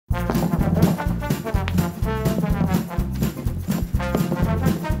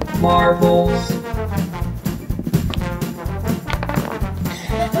marbles.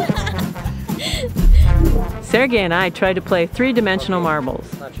 Sergei and I tried to play three-dimensional marbles.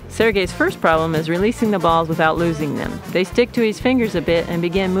 Sergei's first problem is releasing the balls without losing them. They stick to his fingers a bit and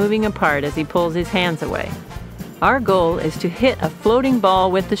begin moving apart as he pulls his hands away. Our goal is to hit a floating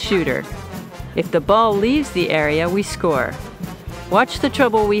ball with the shooter. If the ball leaves the area, we score. Watch the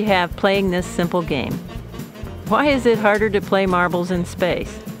trouble we have playing this simple game. Why is it harder to play marbles in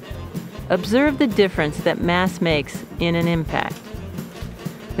space? Observe the difference that mass makes in an impact.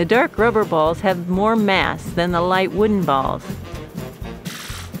 The dark rubber balls have more mass than the light wooden balls.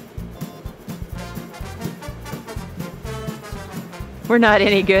 We're not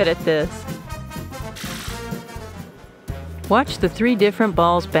any good at this. Watch the three different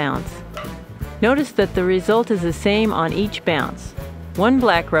balls bounce. Notice that the result is the same on each bounce. One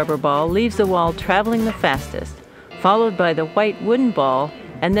black rubber ball leaves the wall traveling the fastest, followed by the white wooden ball,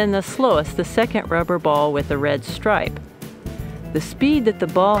 and then the slowest, the second rubber ball with the red stripe. The speed that the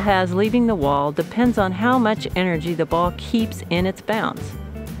ball has leaving the wall depends on how much energy the ball keeps in its bounce.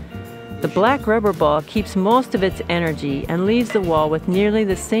 The black rubber ball keeps most of its energy and leaves the wall with nearly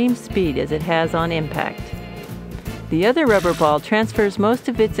the same speed as it has on impact. The other rubber ball transfers most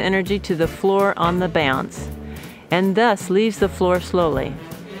of its energy to the floor on the bounce, and thus leaves the floor slowly.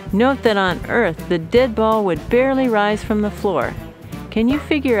 Note that on Earth, the dead ball would barely rise from the floor. Can you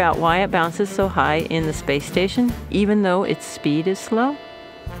figure out why it bounces so high in the space station, even though its speed is slow?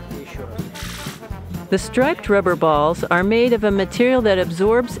 The striped rubber balls are made of a material that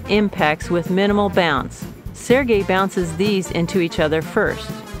absorbs impacts with minimal bounce. Sergei bounces these into each other first.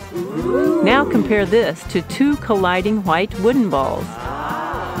 Now compare this to two colliding white wooden balls.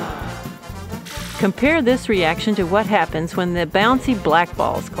 Compare this reaction to what happens when the bouncy black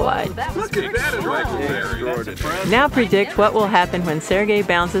balls collide. Now predict what will happen when Sergei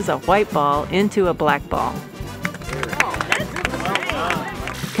bounces a white ball into a black ball.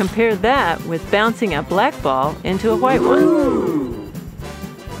 Compare that with bouncing a black ball into a white one.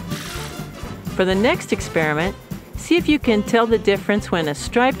 For the next experiment, see if you can tell the difference when a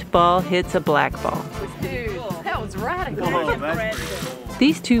striped ball hits a black ball. Dude, that was radical.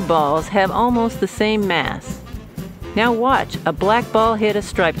 These two balls have almost the same mass. Now watch a black ball hit a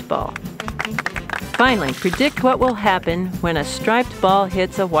striped ball. Finally, predict what will happen when a striped ball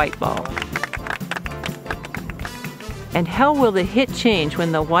hits a white ball. And how will the hit change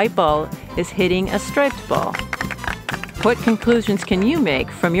when the white ball is hitting a striped ball? What conclusions can you make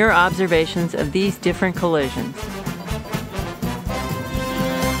from your observations of these different collisions?